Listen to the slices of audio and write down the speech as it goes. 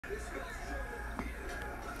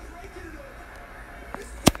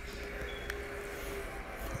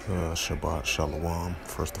Shabbat Shalom.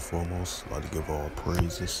 First and foremost, I'd like to give all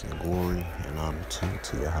praises and glory and honor to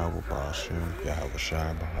Yahweh Ba'ashem, Yahweh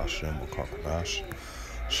Shai Ba'ashem Wakakadash.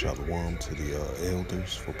 Shalom to the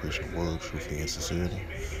elders for preaching the word, truthfully and sincerity.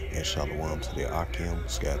 And shalom to the Akim,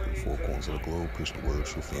 scattered in the four corners of the globe, preaching the word,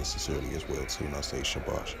 truthfully and sincerity as well too. And I say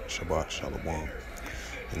Shabbat Shalom.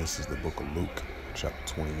 And this is the book of Luke,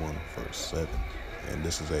 chapter 21, verse 7. And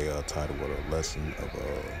this is a title of a lesson of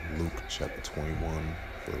Luke chapter 21,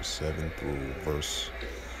 verse 7 through verse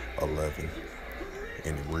 11.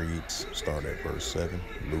 And it reads, start at verse 7,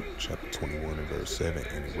 Luke chapter 21 and verse 7,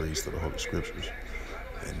 and it reads to the Holy Scriptures.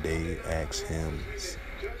 And they asked him,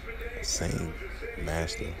 saying,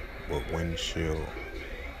 Master, but when shall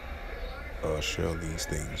these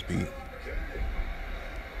things be?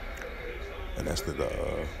 And that's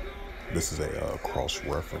this is a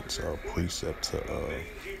cross-reference precept to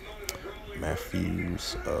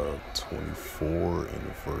Matthew's 24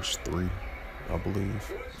 and verse 3, I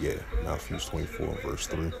believe. Yeah, Matthew's 24 and verse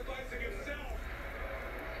 3.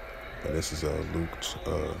 And this is Luke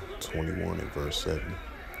 21 and verse 7.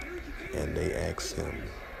 And they asked him,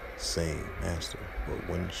 saying, Master, but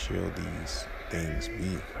when shall these things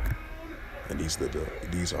be? And these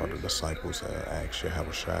are the disciples asked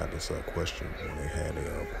Yahweh this question when they had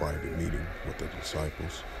a private meeting with the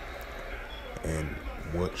disciples. And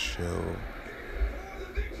what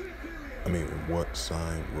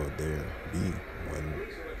sign will there be when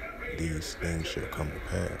these things shall come to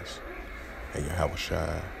pass? And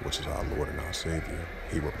Yahweh, which is our Lord and our Savior,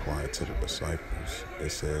 he replied to the disciples.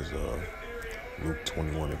 It says, Luke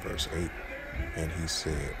 21 and verse 8, and he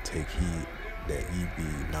said, Take heed that ye be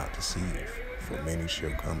not deceived, for many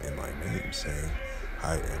shall come in my name, saying,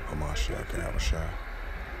 I am Hamashiach Yahweh.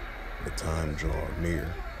 The time draweth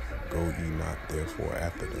near, go ye not therefore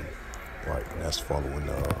after them. Right, and that's following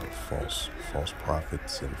false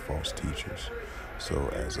prophets and false teachers. So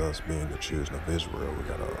as us being the children of Israel, we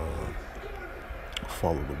gotta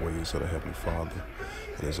follow the ways of the Heavenly Father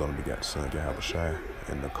and His only begotten Son, Yahweh,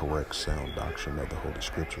 and the correct sound doctrine of the Holy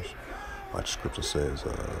Scriptures. Like the Scripture says,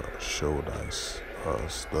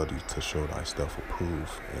 study to show thyself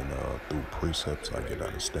approved, and through precepts I get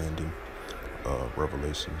understanding.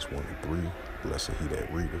 Revelations 1 and 3, blessed he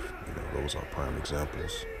that readeth. Those are prime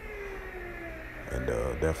examples. And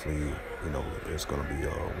definitely, it's going to be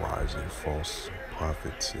rising false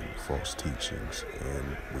prophets and false teachings,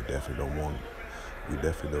 and we definitely don't want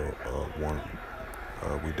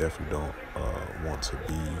to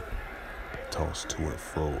be tossed to and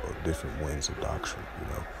fro of different winds of doctrine.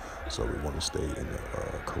 So we want to stay in the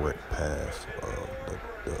correct path of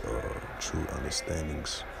the true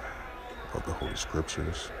understandings of the Holy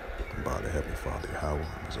Scriptures by the Heavenly Father Yahweh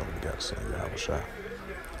and His only begotten Son Yahweh.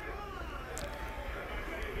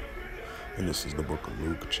 And this is the book of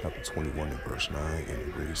Luke, chapter 21 and verse 9, and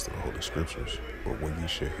it reads to the Holy Scriptures. But when ye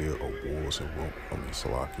shall hear of wars and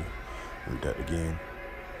Salaki, read that again.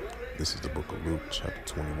 This is the book of Luke, chapter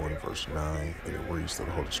 21, verse 9, and it reads to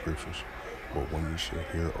the Holy Scriptures. But when ye shall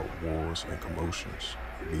hear of wars and commotions,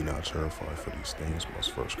 be not terrified, for these things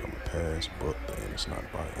must first come to pass, but the end is not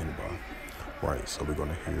by anybody. Right, so we're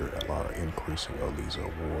going to hear a lot of increasing of these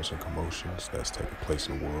wars and commotions that's taking place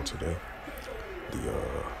in the world today.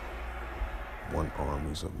 One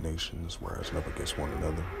armies of nations rising up against one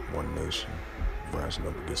another, one nation rising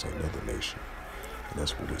up against another nation. And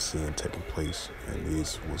that's what we're seeing taking place, and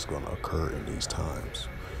this was going to occur in these times.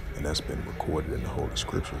 And that's been recorded in the Holy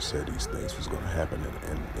Scriptures, said these things was going to happen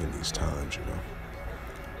in these times,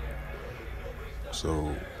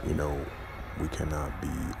 So, we cannot be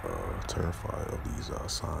terrified of these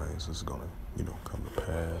signs. It's going to, come to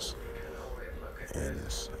pass. And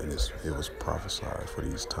it was prophesied for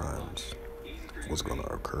these times what's going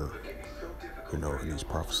to occur, and these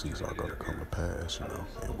prophecies are going to come to pass,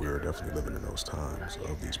 and we're definitely living in those times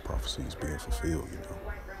of these prophecies being fulfilled,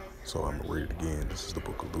 So I'm going to read it again. This is the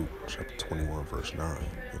book of Luke, chapter 21, verse 9,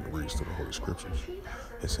 and it reads to the Holy Scriptures.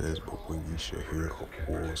 It says, But when ye shall hear of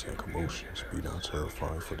wars and commotions, be not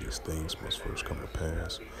terrified, for these things must first come to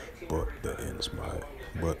pass, but the end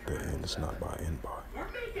is not by anybody.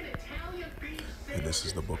 And this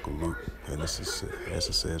is the book of Luke, and this is, as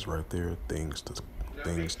it says right there, things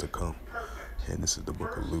to come. And this is the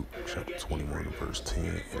book of Luke, chapter 21, verse 10,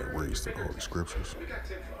 and it reads to the Holy Scriptures.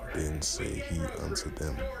 Then said he unto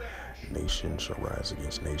them, Nation shall rise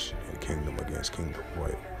against nation, and kingdom against kingdom.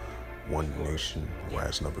 Right? One nation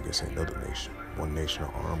rising up against another nation. One nation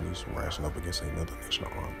of armies rising up against another nation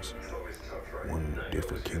of armies. one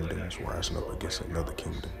different kingdoms rising up against another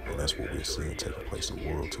kingdom. And that's what we're seeing taking place in the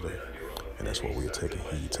world today. And that's why we're taking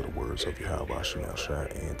heed to the words of Yahweh Shema Shai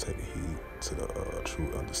and taking heed to the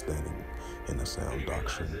true understanding and the sound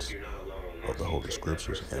doctrines of the Holy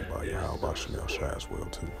Scriptures and by Yahweh Shema Shai as well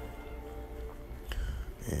too.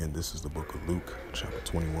 And this is the book of Luke, chapter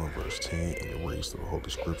 21, verse 10, and it reads through the Holy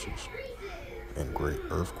Scriptures. And great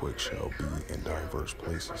earthquakes shall be in diverse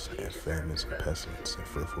places, and famines and pestilence, and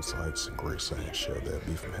fearful sights and great signs shall there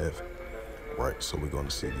be from heaven. Right, so we're going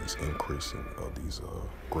to see these increasing of these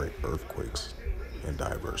great earthquakes in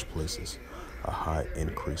diverse places, a high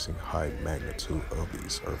increasing, high magnitude of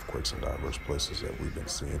these earthquakes in diverse places that we've been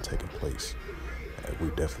seeing taking place. And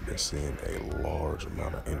we've definitely been seeing a large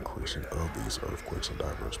amount of increasing of these earthquakes in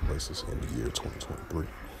diverse places in the year 2023.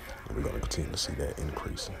 And we're going to continue to see that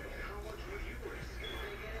increasing.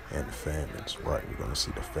 And the famines, right, we're going to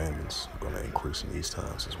see the famines going to increase in these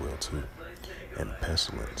times as well too. And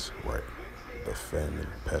pestilence, right, the famine,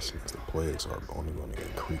 pestilence, the plagues are only going to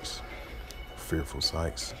increase. Fearful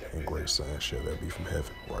sights and great signs shall there be from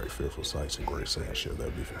heaven, right? Fearful sights and great signs shall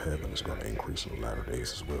there be from heaven. It's going to increase in the latter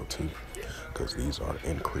days as well too, because these are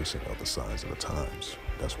increasing of the signs of the times.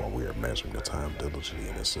 That's why we are measuring the time diligently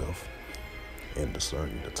in itself and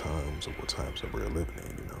discerning the times of what times that we're living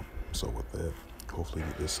in, So with that, hopefully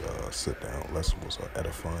this sit-down lesson was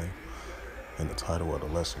edifying. And the title of the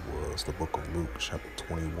lesson was the book of Luke, chapter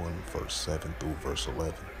 21, verse 7 through verse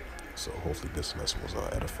 11. So hopefully this lesson was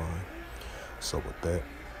edifying. So with that,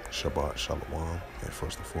 Shabbat Shalom. And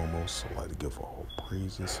first and foremost, I'd like to give all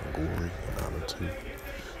praises and glory and honor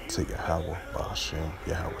to Yahweh, Bahashem,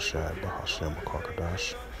 Yahweh Shai, Bahashem,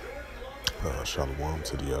 Karkadash. Shalom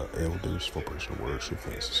to the elders for preaching the word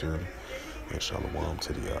truthfully and sincerely. And shalom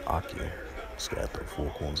to the Akim, scattered through the four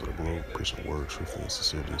corners of the globe, preaching the word truthfully and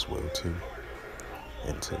sincerely as well too.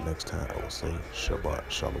 And until next time, I will say Shabbat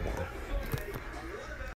Shalom.